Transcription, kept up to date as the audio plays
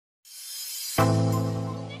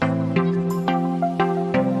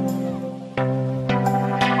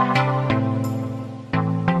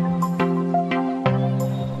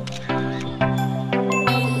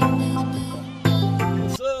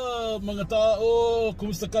tao,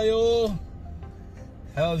 kumusta kayo?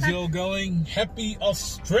 How's y'all going? Happy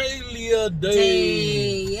Australia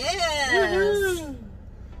Day! Yes!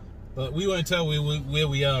 But we won't tell where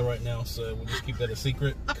we are right now, so we'll just keep that a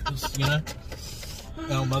secret. Because, you know,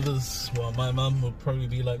 our mothers, well, my mum would probably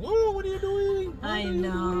be like, "Whoa, what are you doing?" I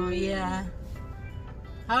know, yeah.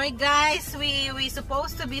 Alright guys, we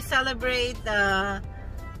supposed to be celebrate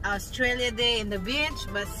Australia Day in the beach,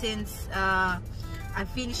 but since I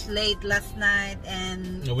finished late last night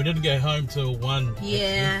and no, we didn't get home till 1.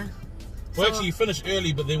 yeah. Actually. Well, actually, you finished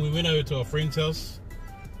early, but then we went over to our friend's house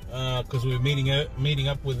because we were meeting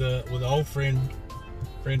up with an old friend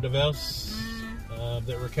of ours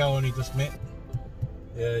that Raquel only just met.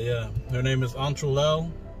 Yeah. Her name is Aunt Lau.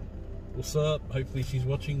 What's up? Hopefully she's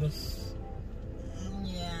watching this.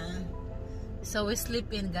 So we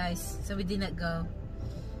sleep in, guys. So we didn't go.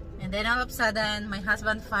 And then all of a sudden, my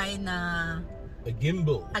husband find a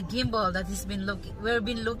gimbal. A gimbal that we've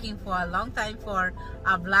been looking for a long time for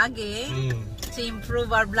our vlogging to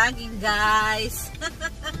improve our vlogging, guys.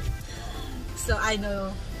 So I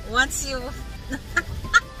know once you.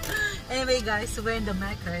 Anyway, guys, we're in the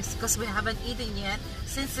Macros because we haven't eaten yet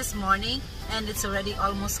since this morning, and it's already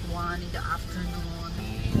almost 1 in the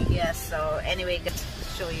afternoon. Yes. So anyway, guys,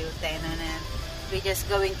 show you then. I'm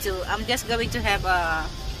just going to have a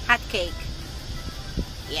hot cake.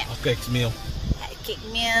 Yeah. Hot cakes meal. Hot cake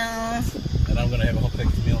meal. And I'm gonna have a hot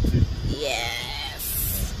cakes meal too.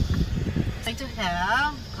 Yes. Going to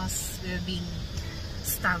have because we've been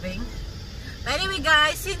starving. But anyway,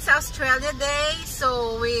 guys, since Australia Day,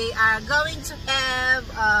 so we are going to have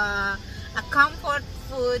a comfort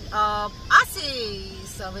food of Aussie.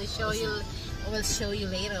 So we'll show you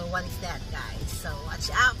later what is that, guys. So watch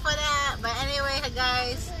out for that. But anyway,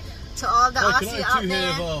 guys, to all the Aussie out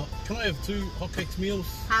there, can I have 2 hot cakes meals?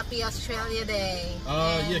 Happy Australia Day.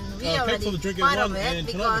 Yeah. Cancel the drinking one, and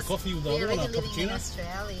can I have a coffee with the other one, a cappuccino? In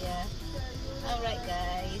Australia. All right,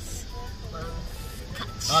 guys.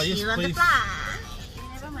 Well, yes, you on the please. fly.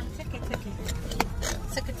 Never mind.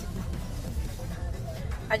 Second.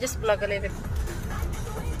 I just vlog a little bit.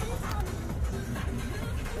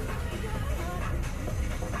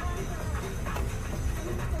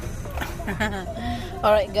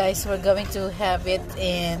 Alright guys, we're going to have it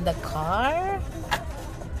in the car.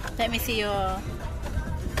 Let me see your...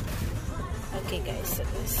 Okay guys, so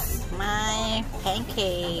this is my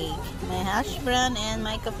pancake, my hash brown, and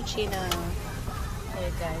my cappuccino. Hey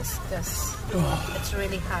guys, because it's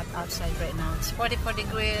really hot outside right now. It's 44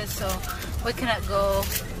 degrees, so we cannot go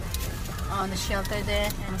on the shelter there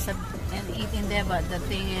and eat in there, but the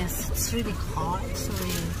thing is it's really hot, so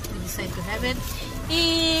we decided to have it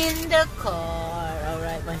in the car.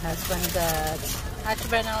 Alright, my husband got hash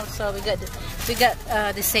brown also. We got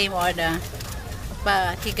the same order,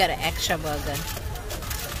 but he got an extra burger.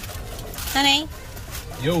 Honey?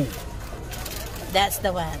 Yo. That's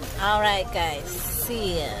the one. Alright guys,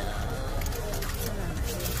 see ya.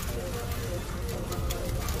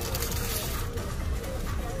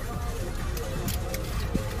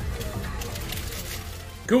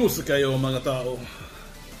 Kumusta kayo mga tao?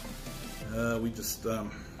 We just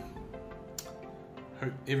hope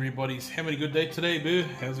everybody's having a good day today, boo.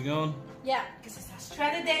 How's it going? Yeah, because it's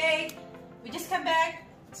Australia Day. We just come back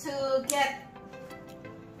to get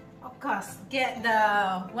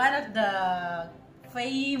one of the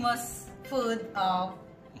famous food of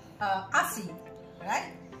Aussie,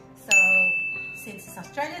 right? So since it's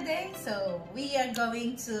Australia Day, so we are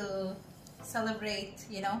going to celebrate,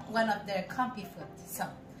 you know, one of their comfy food. So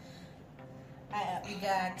we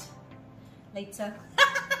got later.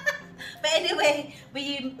 But anyway,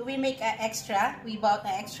 we make an extra. We bought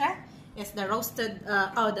an extra. It's the roasted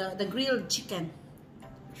the grilled chicken.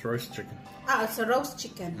 It's roast chicken. Oh, it's a roast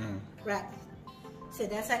chicken. Right. So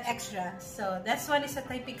that's an extra. So that one is a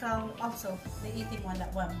typical also the eating one,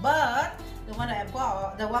 that one. But the one that I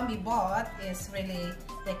bought, the one we bought is really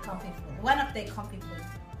the comfy food. One of the comfy food.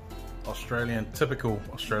 Typical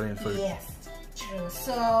Australian food. Yes, true.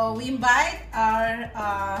 So we invite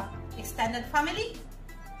our extended family,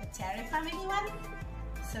 the Tere family one.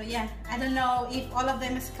 So yeah, I don't know if all of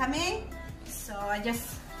them is coming. So I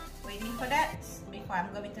just waiting for that before I'm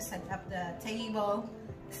going to set up the table.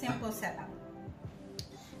 Simple setup.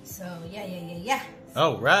 So yeah.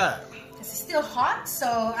 Oh right. It's still hot,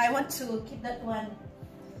 so I want to keep that one.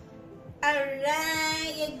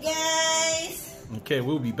 Alright, you guys. Okay,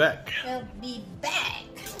 we'll be back. We'll be back.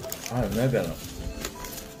 I don't know about it.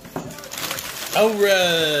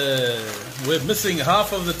 Alright, we're missing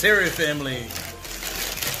half of the Tere family.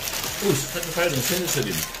 Ooh, put the phone and send it to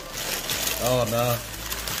him. Oh no,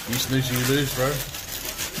 you snooze, you lose, bro.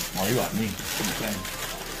 Oh, you like me. Okay.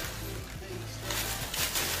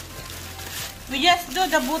 We just do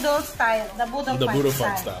the Budo style, the Budo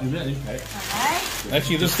fight style. You really? Okay. Alright?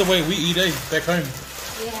 Actually, this is the way we eat back home.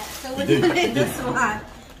 Yeah, so we're doing this one.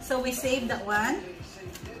 So we save that one.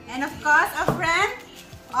 And of course, our friend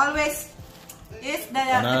always is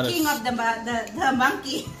the king of the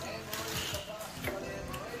monkey.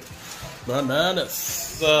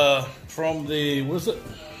 Bananas. From the, what is it?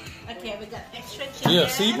 Okay, we got extra chicken. Yeah,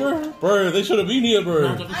 see, bro, they should have been here,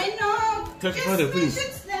 bro. I know. Take a photo, please.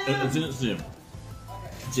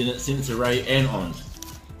 Since red and orange.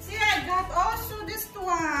 See, I got also this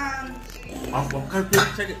one.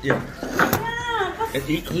 Take it. Yeah.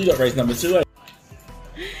 You got race number 2.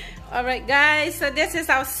 Alright guys, so this is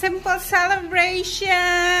our simple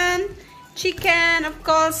celebration. Chicken, of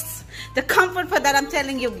course. The comfort food that I'm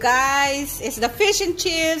telling you guys is the fish and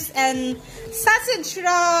chips and sausage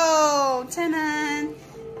roll. Ta-da!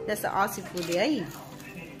 That's the Aussie food, eh?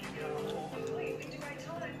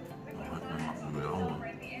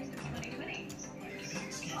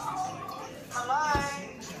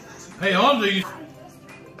 Hey, Andy.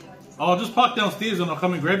 I'll just park downstairs and I'll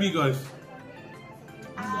come and grab you guys.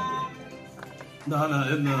 No,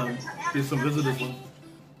 there's some visitors.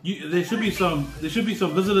 There should be some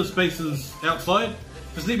visitor spaces outside.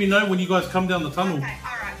 Just let me know when you guys come down the tunnel. Okay,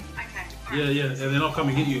 alright, okay. Yeah, and then I'll come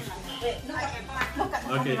and get you. Wait, look at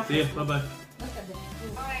Okay, see ya, bye bye. Look at this.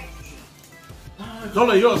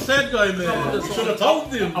 Zola, you're a sad guy, man. You should have told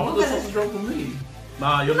them. I want the sausage roll for me.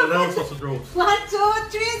 Nah, you're the real sausage rolls. 1, 2,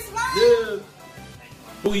 3, smile. Yeah.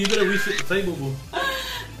 Oh, you better reset the table, bro.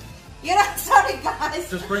 You're not sorry, guys.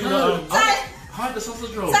 Just bring the Hide the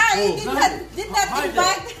sausage roll. Sorry, did not invite Hide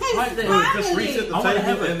his there. Just family. reset the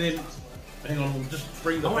table and then, hang on, we'll just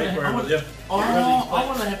bring the paper over. Yeah. I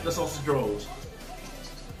want to have the sausage rolls.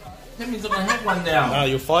 That means I'm going to have one now. Nah,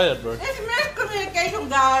 you're fired, bro. It's miscommunication,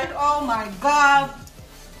 guys. Oh my god.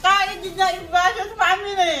 Sorry, did not invite his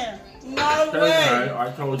family. No way.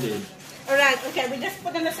 I told you. Alright, okay, we just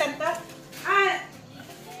put in the center.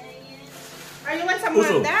 Are you want some more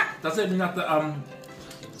of that? Does it mean that the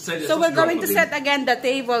say So we're going to set again the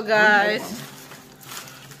table, guys.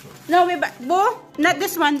 No, Bo, not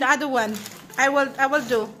this one, the other one. I will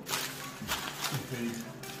do.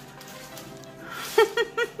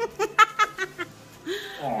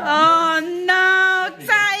 Oh no,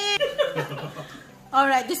 tight.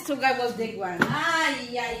 Alright, this two guy will dig one.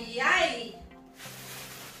 Ay, ay, ay.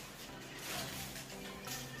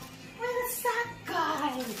 Where is that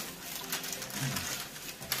guy?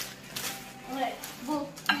 Alright, Boo,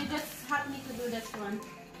 you just help me to do this one.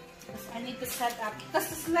 Because I need to set up.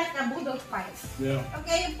 Because it's like a Budo spice. Yeah.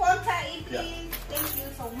 Okay, Ponta, please. Yeah. Thank you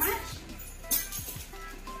so much.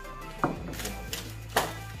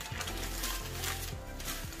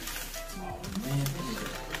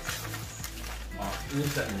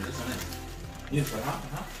 Yes,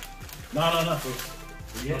 No. I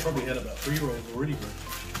probably had about 3 rolls already, bro.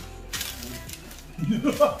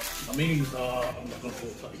 My meanings are, I'm not going to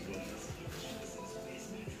feel tight, bro.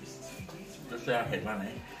 Just say I had one, eh?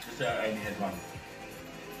 Just say I only had one.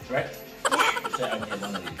 Right? Just say I only had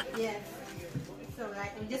one of these. Yes. It's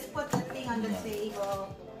alright. We just put the thing on the table.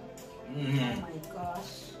 Oh my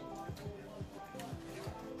gosh.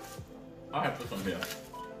 I have put some here.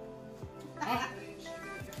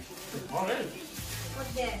 Oh, there. Put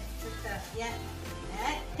there. Yeah.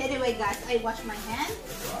 Anyway, guys, I wash my hands.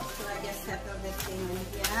 So I just settle this thing in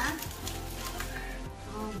here.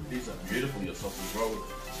 Oh, these are beautiful, your sausage rolls.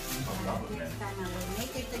 I love it, man. Next time I will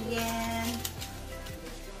make it again.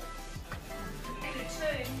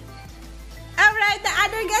 Alright, the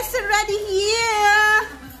other guests are already here.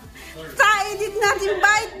 I did not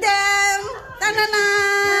invite them. Ta-na-na.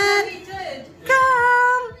 Come.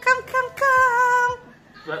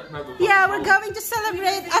 Yeah, we're going to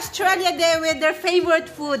celebrate Australia Day with their favorite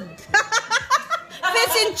food.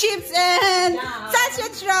 Fish and chips and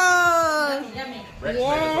sausage roll. Yummy.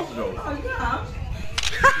 Yeah. Oh, yeah.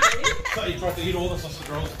 So you tried to eat all the sausage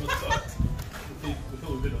rolls, but we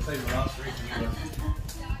thought we'd better save the last 3 for you guys.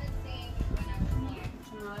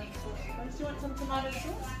 Do you want some tomato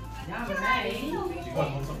sauce? Do you guys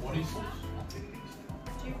want some body sauce?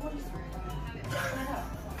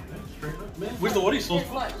 Where's the body sauce?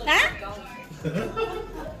 Huh?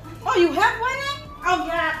 Oh, you have one? Oh,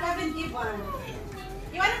 yeah, Kevin, give one.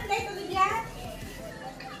 You want a plate, Olivia?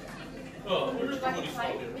 Oh, where's the body sauce?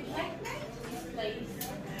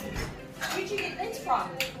 Where'd you get this from?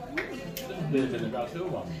 There's an about 2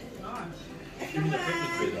 one. Give me the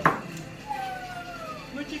breakfast bit.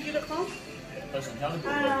 Where'd you get it from? That's some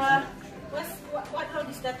Kellyville. What road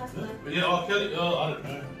is that, husband? Yeah, Kelly, I don't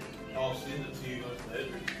know.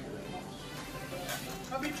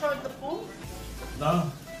 Have you tried the pool?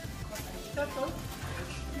 No. That's all.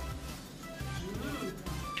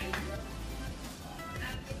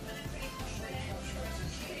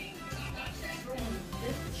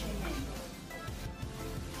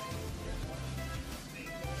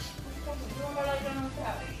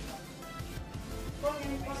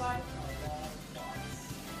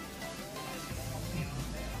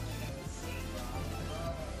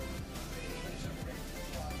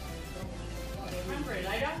 Remember it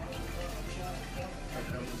later?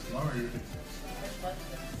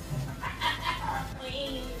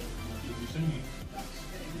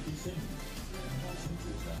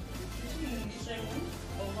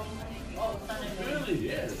 Really?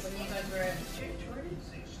 Yes. When you guys were at church,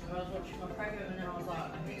 I was watching my program and I was like, I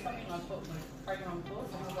did something and I put my program on pause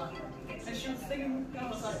and I was like, and she was singing and I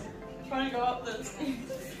was like, trying to go up the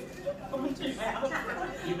stairs. I went too loud.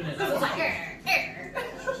 Even at I was like,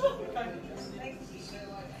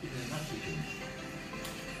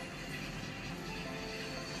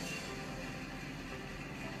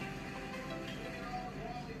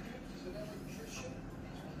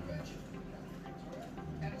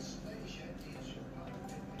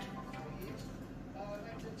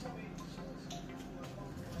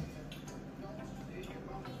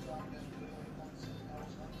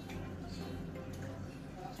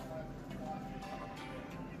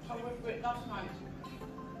 I went for it last night.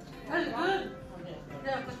 That's good.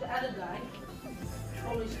 Yeah, because the other guy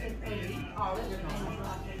always stayed early. Oh, this is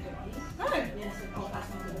not good. Yes, it was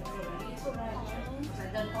asking me to go early. It's alright. I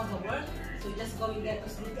done all the work, so you just go in there to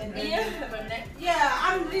sleep and then yeah,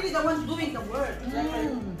 I'm really the one doing the work. The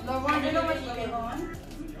one, you know what's going on?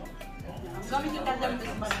 I'm going to tell them this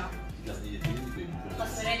one now.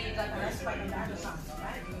 Because already you got a respite on the other house,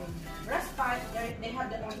 right? Respite, they have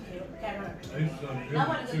their own camera. Now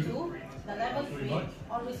what they do, the level 3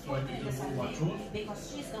 always put me in the Sunday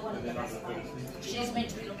because she's the one in the respite. She's meant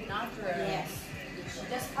to be looking after her. Yes. She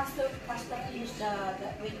just has to finish the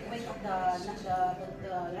wake of the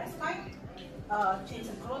respite, change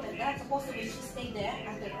the clothes and that. Supposedly she stayed there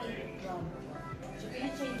until 8 o'clock. She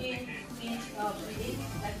finished changing, finished breathing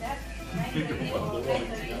like that. 9:30 or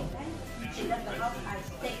 10:30. She left the house. I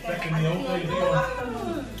take care until the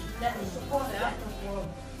afternoon. That is supposed to work.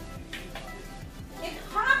 It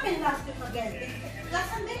happened last week again. Last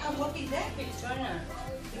Sunday I'm working there. It's Joanna.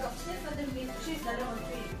 Because she's the level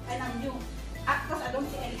 3 and I'm new. Because I don't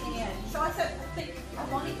see anything yet. So I said,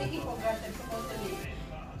 I'm only taking for granted supposedly.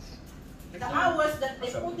 The hours that they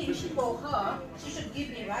put in for her, she should give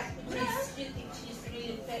me, right? She's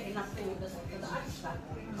really fair enough to the other stuff.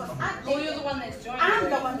 Because you're the one that's joining. I'm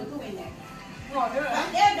the one who's doing it. No,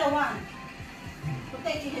 they're the one who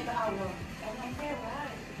taking it the hour. I'm not fair,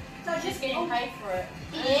 right? So just getting paid for it.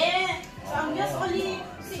 Yeah. So I'm just only.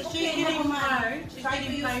 So she's getting paid. She's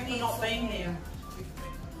getting paid for not being there.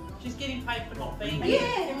 She's getting paid for not being there.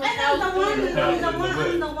 Yeah, and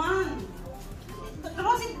I'm the one.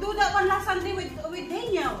 Rosie do that one last Sunday with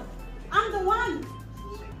Daniel. I'm the one.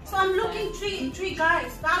 So I'm looking three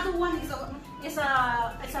guys. The other one is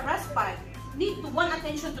a respite. Need to one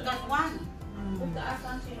attention to that one. With the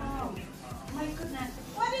oh my goodness.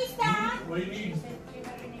 What is that? What do you need?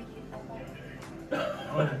 Oh,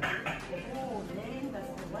 Lane, that's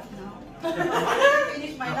the what now?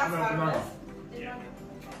 Finish my last harvest.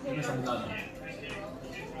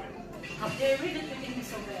 They're really treating me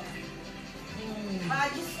so bad. But I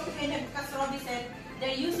just okay because Robbie said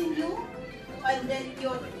they're using you, and then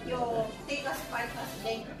your take us part us.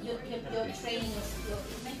 Then your training is you're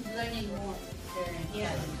learning more.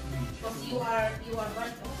 Yeah, because you are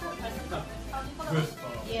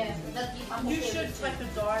yeah. That you should take a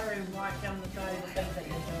diary and write down the day the things that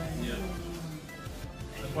you're doing. Yeah.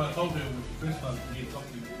 That's why I told you it was the first time to get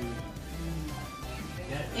something to do.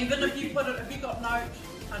 Yeah. Even if you got a notebook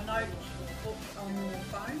on your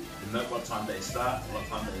phone. You know what time they start, what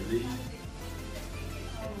time they leave.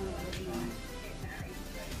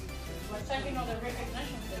 We're taking all the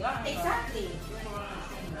recognition for that. Exactly.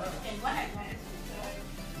 And what I want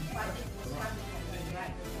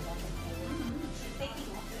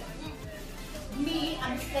me,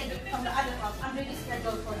 I'm scheduled from the other house. I'm really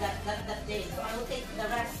scheduled for that day. So I will take the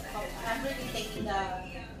rest of, I'm really taking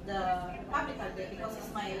the public holiday because it's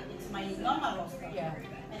my normal roster. Yeah.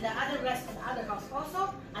 And the other rest of the other house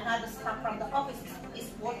also, another staff from the office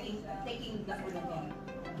is working, taking the whole again.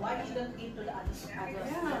 Why you don't give to the other staff? Yeah. You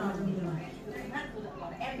cannot do that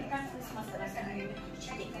one. Every time Christmas, the rest of the year, you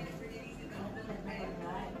take it.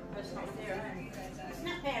 It's not fair. It's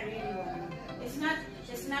not fair, really.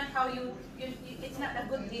 It's not how you it's not a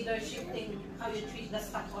good leadership thing. How you treat the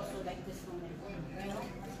staff also like this moment. You know.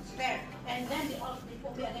 spare. And then they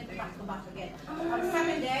put me again back to back again. On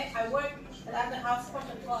Saturday, I work at the house for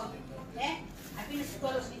the 12. Yeah? I finish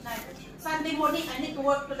 12 midnight. Sunday morning, I need to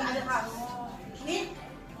work to the other house. See?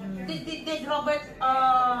 Did Robert,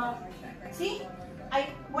 see?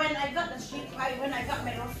 When I got the sheet, when I got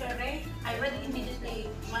my roster ready, I read immediately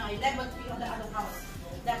my level 3 on the other house.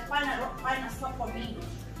 That final stop for me,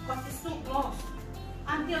 because it's too close.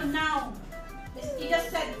 Until now, he just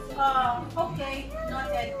said, okay,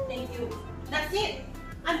 noted, thank you. That's it.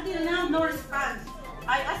 Until now, no response.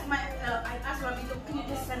 I asked Robbie, can you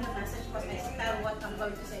just send a message because I tell what I'm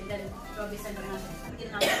going to say, then Robbie sent a message. Until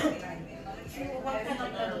now, so what kind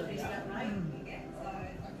of level is that, right?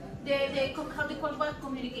 How they call what?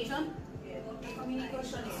 Communication?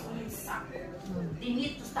 Communication is really suck. They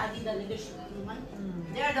need to study the leadership human.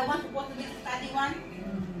 They are the ones supposed to be the study one.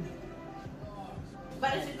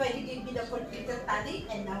 But if you give me the political study,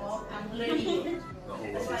 and now I'm learning.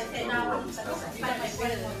 That's why I say now I'm studying my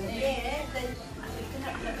friend. Yeah, then I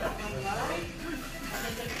cannot let that one right.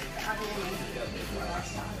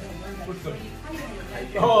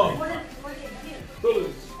 Oh,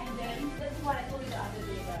 and then that's what I told you the other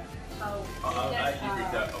day. How I did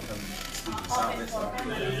that of them speaking silence.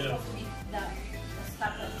 the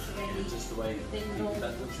stuff that is ready. Just the way Then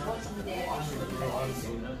what's in there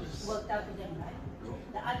worked out to them, right?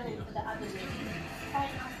 The other way,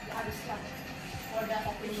 find out the other stuff for the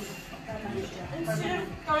opening Instead of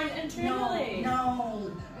going internally.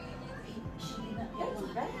 No. She did not get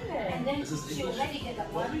one. And then she already get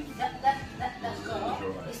that one. That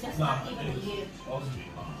girl is just not even a year.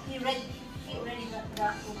 He already got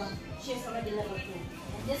that one. She's already level 2.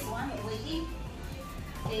 And this one, waiting,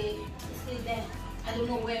 they still there. I don't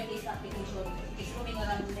know where this application is roaming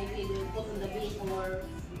around. Maybe they will put on the base or.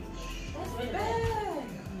 That's really bad.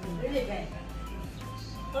 Really bad.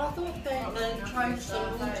 But I thought they're trying to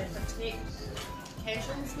protect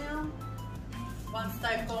occasions now. Once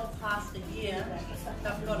they've gone past a year,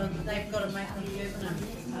 they've got to make them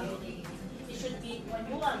permanent. It should be when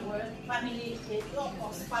you are work, family, of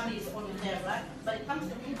course, family is always there, right? But it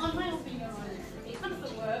comes to, on my opinion, it comes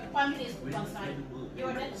to work, family is one side. You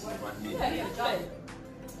are there to work. Yeah, yeah, job.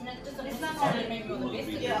 It's not only maybe the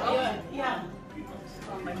best. Yeah.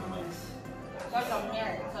 That's on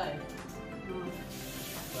merit, so.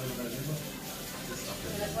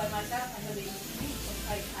 That's why myself, I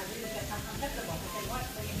really get uncomfortable. I say, what?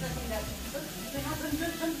 When you're saying that,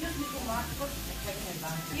 don't use me too much.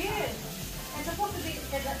 Yes. And supposed to be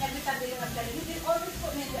every Sunday you must tell you, they always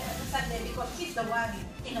put me every Sunday because she's the one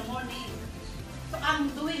in the morning. So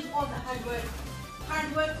I'm doing all the hard work.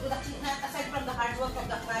 Hard work, aside from the hard work of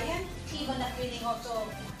the client, even the cleaning also.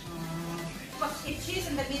 Because if she's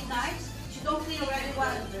in the midnight, she don't clean already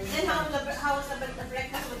one. Then how is the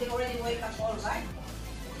breakfast when they already wake up all right?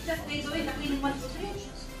 Just they doing the cleaning 1, 2, 3.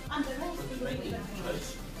 And the rest they doing it.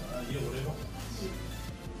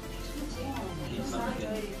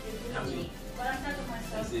 But I'm telling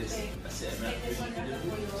myself, okay, take this one for your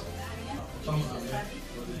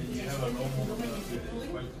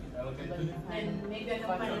and maybe I can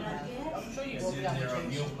find another. I'm sure you will be able There are to.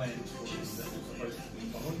 meal plans that are supposed to be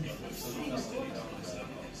followed, but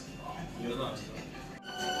you're not.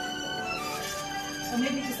 Or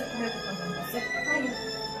maybe just a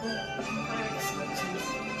Thank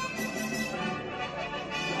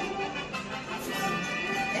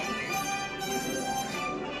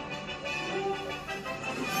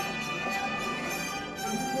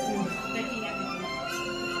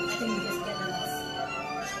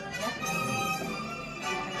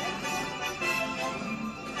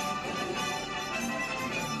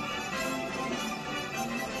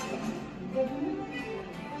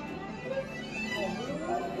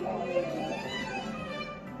you.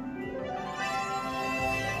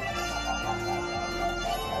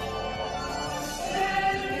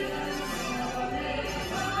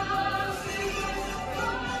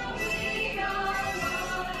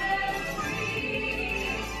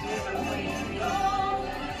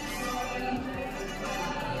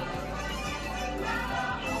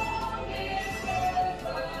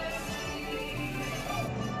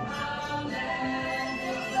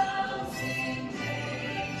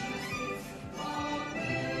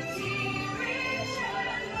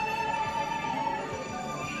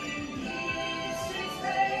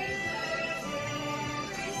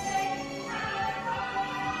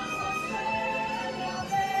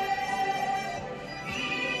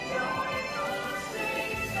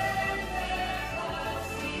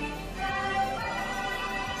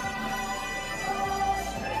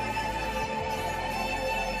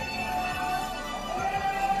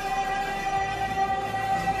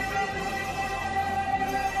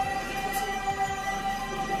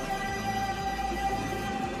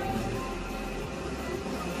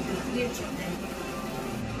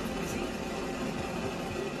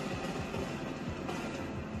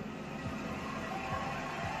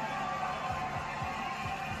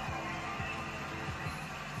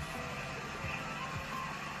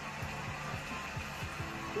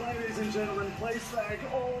 Ladies and gentlemen, please thank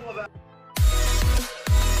all of our